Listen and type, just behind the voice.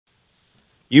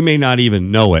You may not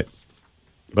even know it,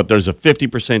 but there's a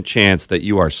 50% chance that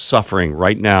you are suffering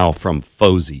right now from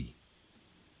FOSI.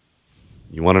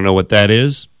 You want to know what that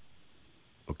is?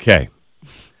 Okay.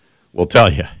 We'll tell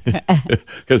you.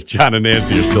 Because John and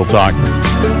Nancy are still talking.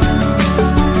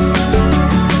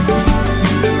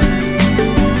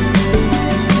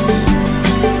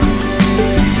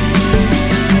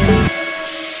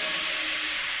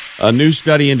 A new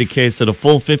study indicates that a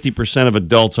full 50% of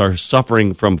adults are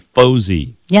suffering from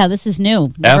FOSI. Yeah, this is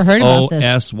new. Never heard about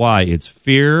this. FOSY. It's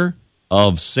fear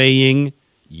of saying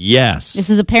yes. This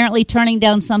is apparently turning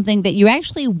down something that you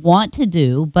actually want to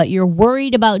do, but you're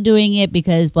worried about doing it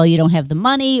because, well, you don't have the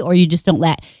money, or you just don't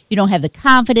have the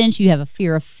confidence. You have a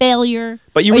fear of failure.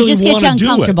 But you really want to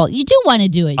do it. You do want to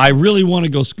do it. I really want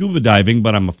to go scuba diving,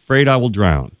 but I'm afraid I will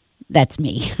drown. That's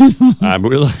me. I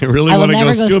really want to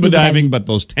go scuba diving, but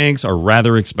those tanks are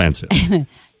rather expensive.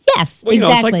 Yes, well, exactly.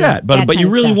 It's like that. But you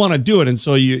really want to do it, and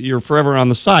so you're forever on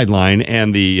the sideline,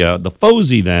 and the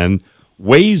FOSI then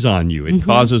weighs on you. It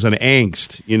causes an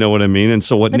angst. You know what I mean? And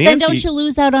so what but Nancy... then don't you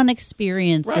lose out on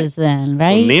experiences then,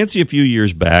 right? So Nancy, a few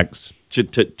years back, to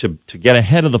get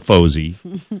ahead of the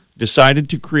FOSI, decided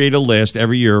to create a list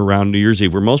every year around New Year's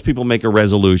Eve where most people make a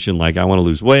resolution like I want to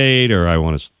lose weight or I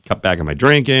want to cut back on my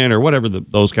drinking or whatever,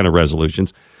 those kind of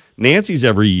resolutions. Nancy's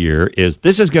every year is,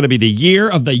 this is going to be the year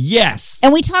of the yes.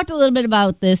 And we talked a little bit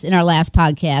about this in our last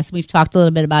podcast. We've talked a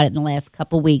little bit about it in the last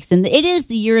couple of weeks. And it is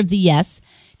the year of the yes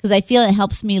because I feel it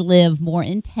helps me live more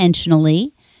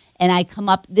intentionally. And I come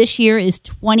up, this year is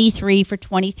 23 for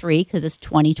 23 because it's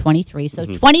 2023. So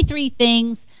 23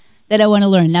 things that I want to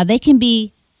learn. Now, they can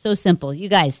be so simple. You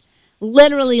guys,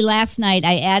 literally last night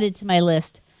I added to my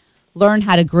list, learn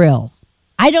how to grill.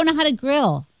 I don't know how to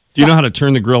grill. Do you know how to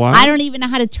turn the grill on? I don't even know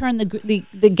how to turn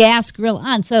the gas grill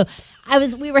on. So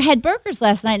we had burgers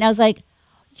last night, and I was like,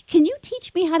 can you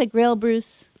teach me how to grill,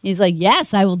 Bruce? He's like,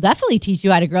 yes, I will definitely teach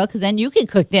you how to grill because then you can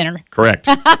cook dinner. Correct.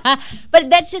 But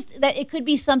that's just that it could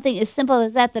be something as simple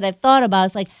as that I've thought about.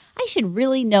 It's like, I should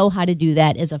really know how to do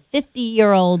that as a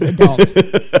 50-year-old adult.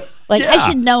 I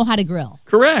should know how to grill.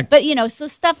 Correct. But, so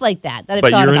stuff like that I've thought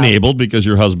about. But you're enabled because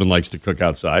your husband likes to cook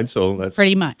outside. So that's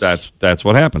pretty much. That's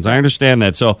what happens. I understand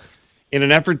that. So in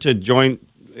an effort to join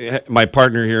my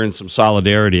partner here in some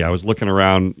solidarity, I was looking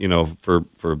around,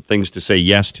 for things to say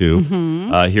yes to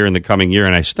here in the coming year,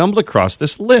 and I stumbled across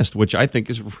this list, which I think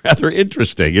is rather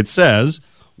interesting. It says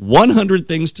 100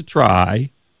 things to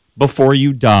try before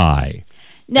you die,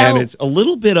 and it's a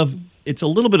little bit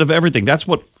of everything. That's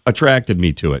what attracted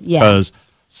me to it because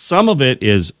some of it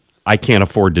is I can't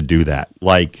afford to do that,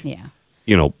 like. Yeah.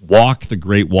 Walk the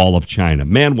Great Wall of China.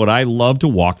 Man, would I love to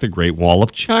walk the Great Wall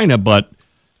of China, but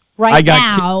I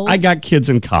got kids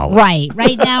in college.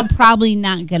 Right now, probably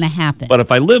not going to happen. But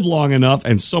if I live long enough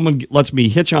and someone lets me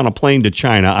hitch on a plane to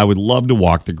China, I would love to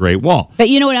walk the Great Wall. But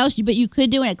you know what else? But you could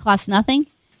do, and it costs nothing.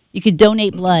 You could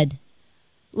donate blood.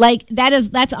 Like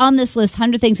that's on this list.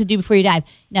 100 things to do before you die.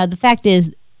 Now the fact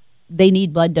is, they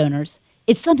need blood donors.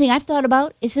 It's something I've thought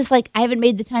about. It's just like I haven't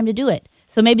made the time to do it.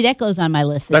 So maybe that goes on my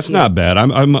list. That's not bad.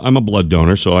 I'm a blood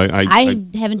donor, so I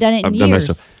haven't done it in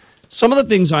years. Some of the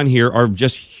things on here are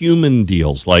just human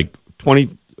deals, like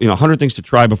 100 things to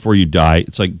try before you die.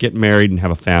 It's like get married and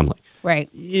have a family. Right.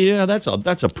 Yeah, that's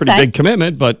a pretty big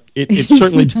commitment, but it's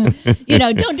certainly...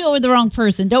 don't do it with the wrong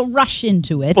person. Don't rush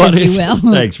into it, if you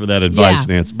will. Thanks for that advice,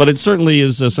 Nancy. But it certainly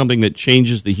is something that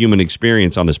changes the human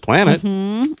experience on this planet.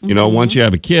 Once you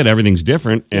have a kid, everything's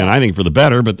different, and I think for the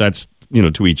better, but that's,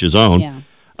 to each his own. Yeah.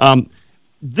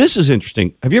 This is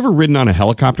interesting. Have you ever ridden on a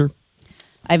helicopter?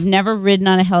 I've never ridden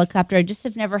on a helicopter. I just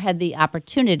have never had the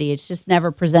opportunity. It's just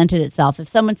never presented itself. If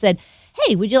someone said,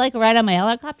 hey, would you like a ride on my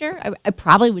helicopter? I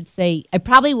probably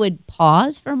would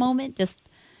pause for a moment just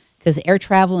because air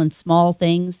travel and small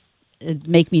things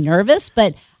make me nervous.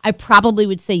 But I probably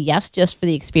would say yes just for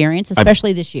the experience,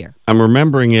 especially this year. I'm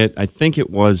remembering it. I think it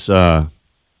wasn't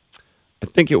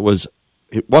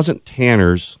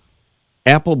Tanner's.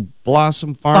 Apple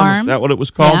Blossom Farm. Is that what it was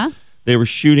called? Yeah. They were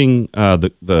shooting a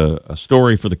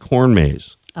story for the corn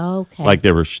maze. Okay. Like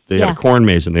they had a corn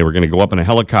maze, and they were going to go up in a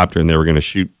helicopter, and they were going to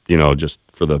shoot, just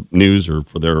for the news or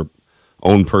for their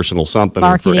own personal something,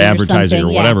 marketing or for advertising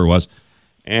or whatever it was.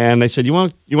 And they said, "You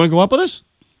want to go up with us?"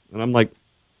 And I'm like,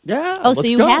 "Yeah." Oh, so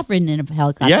you have ridden in a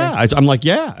helicopter? Yeah, I'm like,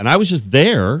 "Yeah," and I was just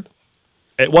there.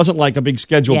 It wasn't like a big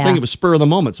scheduled thing. It was spur of the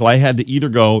moment. So I had to either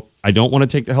go, I don't want to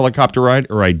take the helicopter ride,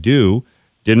 or I do.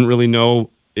 Didn't really know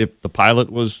if the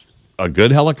pilot was a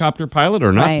good helicopter pilot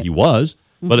or not. Right. He was.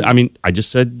 But, I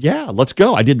just said, yeah, let's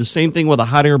go. I did the same thing with a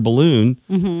hot air balloon.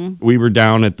 We were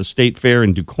down at the State Fair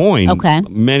in DuQuoin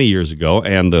many years ago,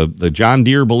 and the John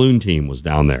Deere balloon team was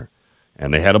down there.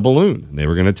 and they had a balloon, and they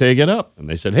were going to take it up. And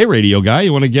they said, "Hey, radio guy,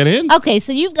 you want to get in?" Okay,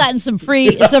 so you've gotten some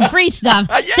free stuff.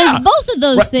 Because both of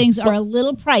those things are a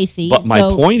little pricey. But my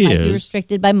point might be is,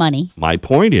 restricted by money. My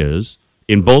point is,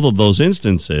 in both of those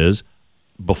instances,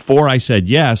 before I said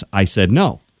yes, I said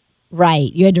no.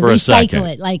 Right. You had to For a second.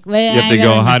 recycle it. Like, well, You have to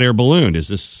go hot air balloon. Does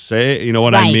this say, you know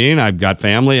what I Right. mean? I've got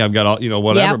family. I've got all,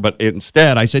 whatever. Yep. But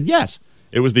instead, I said yes.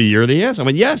 It was the year of the yes. I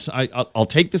went, yes, I'll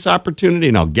take this opportunity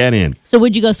and I'll get in. So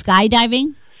would you go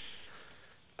skydiving?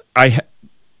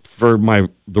 For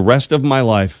the rest of my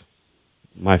life,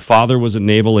 my father was a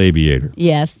naval aviator.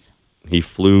 Yes. He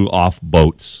flew off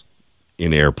boats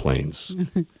in airplanes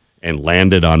and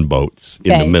landed on boats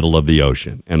in the middle of the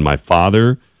ocean. And my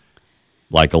father,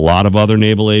 like a lot of other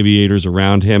naval aviators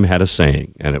around him, had a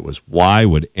saying, and it was, why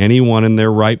would anyone in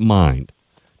their right mind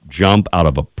jump out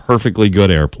of a perfectly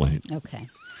good airplane? Okay.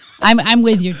 I'm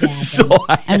with your dad.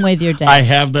 I'm with your dad. I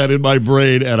have that in my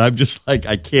brain, and I'm just like,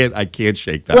 I can't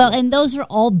shake that. Well, and those are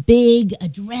all big,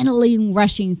 adrenaline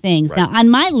rushing things. Right. Now, on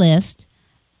my list,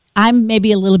 I'm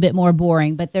maybe a little bit more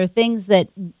boring, but there are things that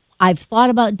I've thought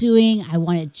about doing. I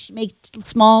want to make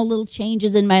small little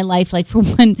changes in my life, like for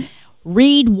one,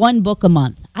 read one book a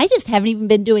month. I just haven't even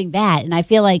been doing that, and I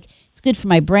feel like it's good for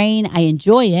my brain. I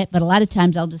enjoy it, but a lot of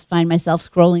times I'll just find myself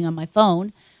scrolling on my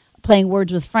phone, playing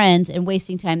Words with Friends, and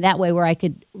wasting time that way, where I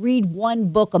could read one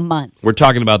book a month. We're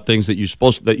talking about things that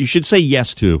you should say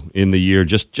yes to in the year,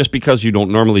 just because you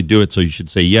don't normally do it, so you should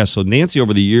say yes. So Nancy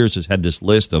over the years has had this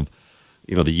list of,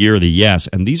 the year of the yes,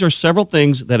 and these are several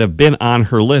things that have been on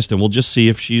her list, and we'll just see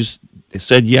if she's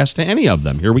said yes to any of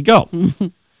them. Here we go.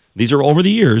 These are over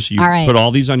the years. You put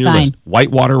all these on your list.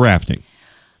 Whitewater rafting.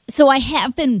 So I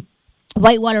have been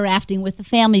whitewater rafting with the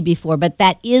family before, but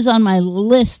that is on my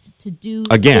list to do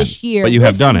again this year. But you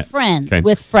have done it.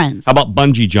 With friends. How about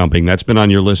bungee jumping? That's been on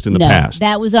your list in the past.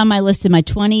 That was on my list in my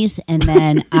 20s, and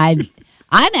then I'm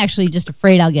actually just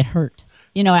afraid I'll get hurt.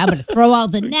 I'm going to throw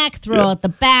out the neck, throw out the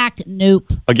back.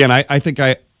 Nope. Again, I think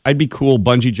I'd be cool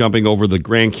bungee jumping over the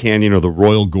Grand Canyon or the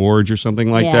Royal Gorge or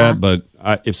something like that. But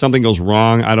if something goes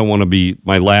wrong, I don't want to be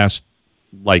my last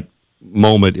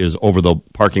moment is over the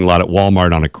parking lot at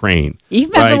Walmart on a crane. You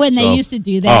remember when they used to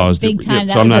do that big time?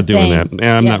 So I'm not doing that.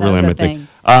 I'm not really on my thing.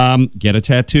 Get a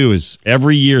tattoo is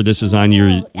every year. This is on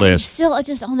your list. I'm still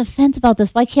just on the fence about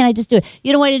this. Why can't I just do it?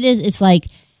 You know what it is? It's like,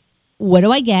 what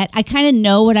do I get? I kind of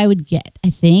know what I would get,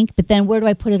 I think, but then where do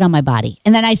I put it on my body?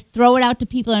 And then I throw it out to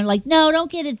people and I'm like, no,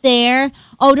 don't get it there.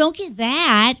 Oh, don't get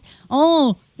that.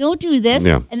 Oh, don't do this.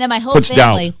 Yeah. And then my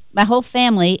whole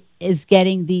family is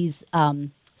getting these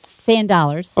sand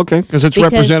dollars. Okay, because it's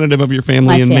representative of your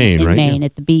family in Maine, right? In Maine,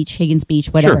 at the beach, Higgins Beach,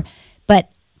 whatever. Sure.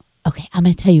 But okay, I'm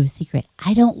going to tell you a secret.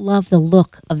 I don't love the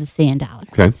look of the sand dollar.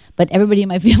 Okay. But everybody in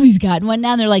my family's gotten one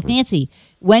now. And they're like, Nancy,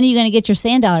 when are you going to get your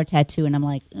sand dollar tattoo? And I'm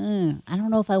like, I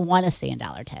don't know if I want a sand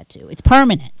dollar tattoo. It's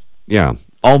permanent. Yeah.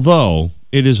 Although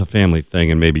it is a family thing,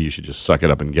 and maybe you should just suck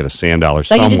it up and get a sand dollar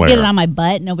somewhere. I can just get it on my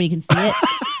butt. Nobody can see it.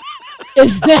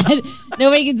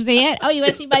 Nobody can see it? Oh, you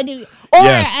want to see my new...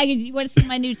 you want to see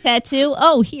my new tattoo?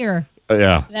 Oh, here.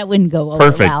 Yeah. That wouldn't go over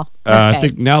perfect. well. I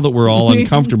think now that we're all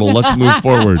uncomfortable, let's move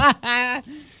forward.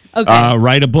 Okay.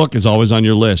 Write a book is always on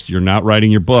your list. You're not writing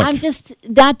your book. I'm just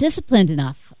not disciplined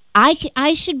enough.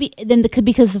 I should be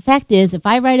because the fact is, if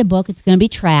I write a book, it's going to be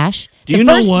trash. Do you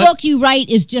know what? The first book you write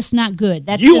is just not good.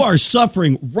 You are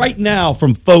suffering right now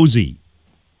from FOSI.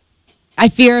 I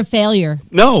fear of failure.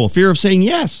 No, fear of saying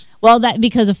yes. Well,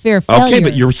 because of fear of failure. Okay,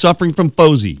 but you're suffering from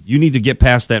FOSI. You need to get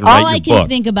past that and write your book. All I can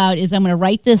think about is I'm going to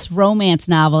write this romance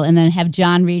novel and then have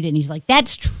John read it, and he's like,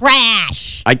 "That's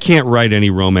trash." I can't write any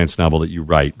romance novel that you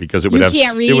write because it would have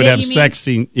sex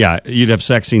scenes. Yeah, you'd have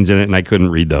sex scenes in it, and I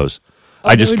couldn't read those.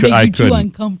 I couldn't. Too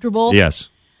uncomfortable. Yes.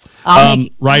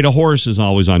 Ride a horse is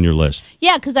always on your list.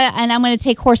 Yeah, because I'm going to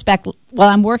take horseback. Well,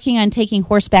 I'm working on taking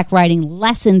horseback riding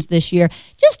lessons this year.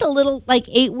 Just a little,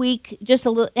 8-week, just a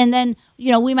little, and then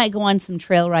we might go on some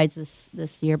trail rides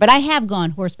this year. But I have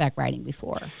gone horseback riding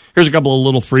before. Here's a couple of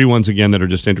little free ones again that are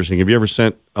just interesting. Have you ever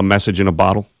sent a message in a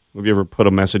bottle? Have you ever put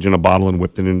a message in a bottle and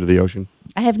whipped it into the ocean?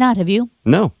 I have not. Have you?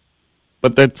 No,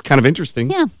 but that's kind of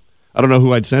interesting. Yeah. I don't know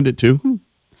who I'd send it to.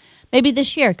 Maybe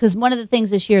this year, because one of the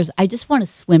things this year is I just want to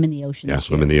swim in the ocean. Yeah,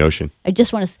 swim in the ocean. I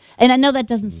just want to, and I know that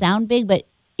doesn't sound big, but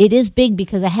it is big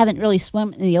because I haven't really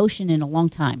swum in the ocean in a long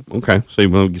time. Okay, so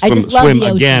you swim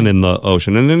again in the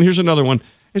ocean. And then here's another one.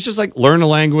 It's just like learn a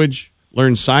language,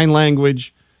 learn sign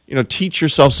language, teach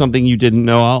yourself something you didn't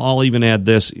know. I'll even add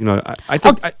this. I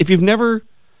think if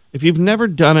you've never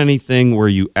done anything where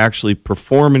you actually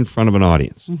perform in front of an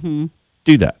audience,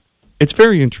 do that. It's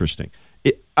very interesting.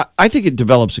 I think it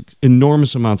develops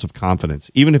enormous amounts of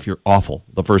confidence, even if you're awful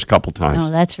the first couple times.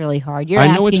 Oh, that's really hard. You're I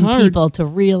know it's asking hard, people to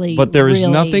really, but there is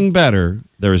really... nothing better.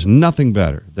 There is nothing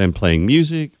better than playing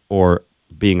music or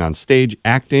being on stage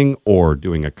acting or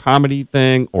doing a comedy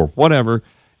thing or whatever,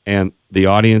 and the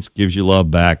audience gives you love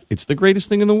back. It's the greatest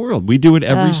thing in the world. We do it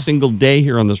every single day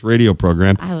here on this radio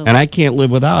program, and I can't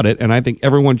live without it, and I think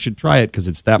everyone should try it because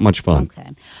it's that much fun. Okay.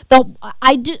 Though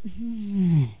I do...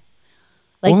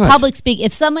 Like What? public speak.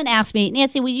 If someone asked me,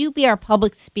 Nancy, will you be our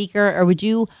public speaker or would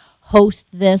you host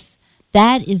this?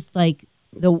 That is like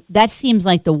that seems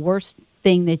like the worst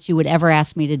thing that you would ever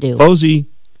ask me to do. Fozy.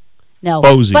 No.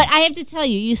 Fozy. But I have to tell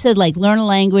you, you said like learn a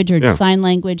language or sign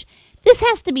language. This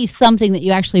has to be something that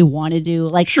you actually want to do.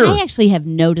 Like Sure. I actually have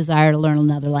no desire to learn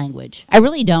another language. I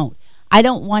really don't. I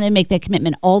don't want to make that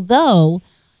commitment. Although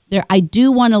I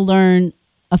do want to learn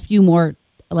a few more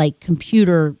like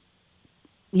computer,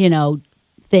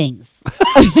 things.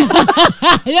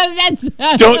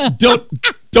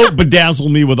 Don't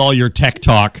bedazzle me with all your tech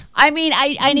talk. I mean,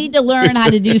 I need to learn how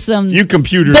to do some. You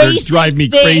computer nerds drive me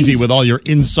crazy with all your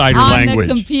insider on language.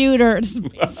 the computer.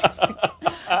 That's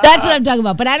what I'm talking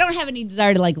about. But I don't have any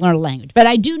desire to like learn a language. But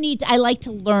I do I like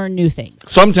to learn new things.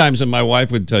 Sometimes, and my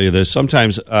wife would tell you this,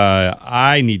 sometimes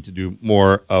I need to do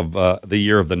more of the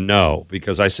year of the no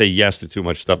because I say yes to too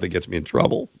much stuff that gets me in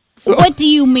trouble. So. What do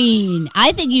you mean?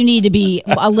 I think you need to be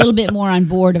a little bit more on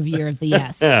board of Year of the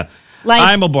Yes. Yeah. Like,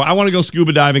 I'm aboard. I want to go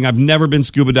scuba diving. I've never been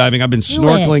scuba diving. I've been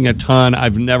snorkeling a ton.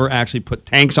 I've never actually put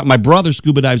tanks on. My brother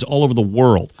scuba dives all over the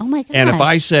world. Oh, my God. And if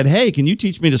I said, hey, can you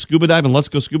teach me to scuba dive and let's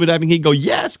go scuba diving? He'd go,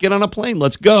 yes, get on a plane.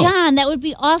 Let's go. John, that would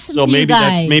be awesome So for you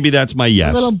guys. maybe that's my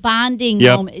yes. A little bonding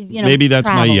Yep. moment. Maybe that's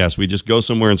my yes. We just go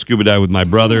somewhere and scuba dive with my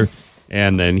brother,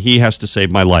 and then he has to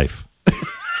save my life.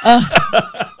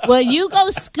 Well, you go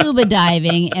scuba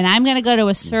diving, and I'm going to go to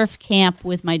a surf camp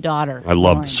with my daughter. I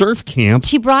love surf camp.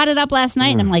 She brought it up last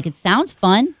night, and I'm like, it sounds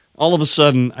fun. All of a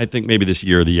sudden, I think maybe this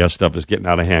year the yes stuff is getting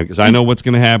out of hand because I know what's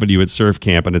going to happen to you at surf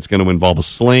camp, and it's going to involve a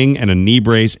sling and a knee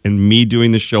brace and me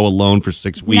doing the show alone for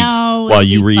 6 weeks while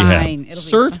you rehab.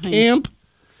 Surf camp?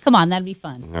 Come on, that'd be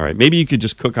fun. All right, maybe you could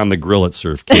just cook on the grill at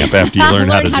surf camp after you learn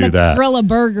how to do that. Grill a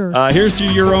burger. Here's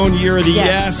to your own year of the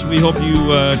yes. We hope you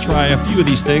try a few of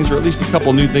these things or at least a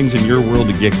couple new things in your world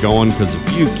to get going because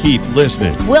if you keep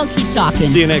listening, we'll keep talking.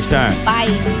 See you next time.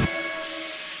 Bye.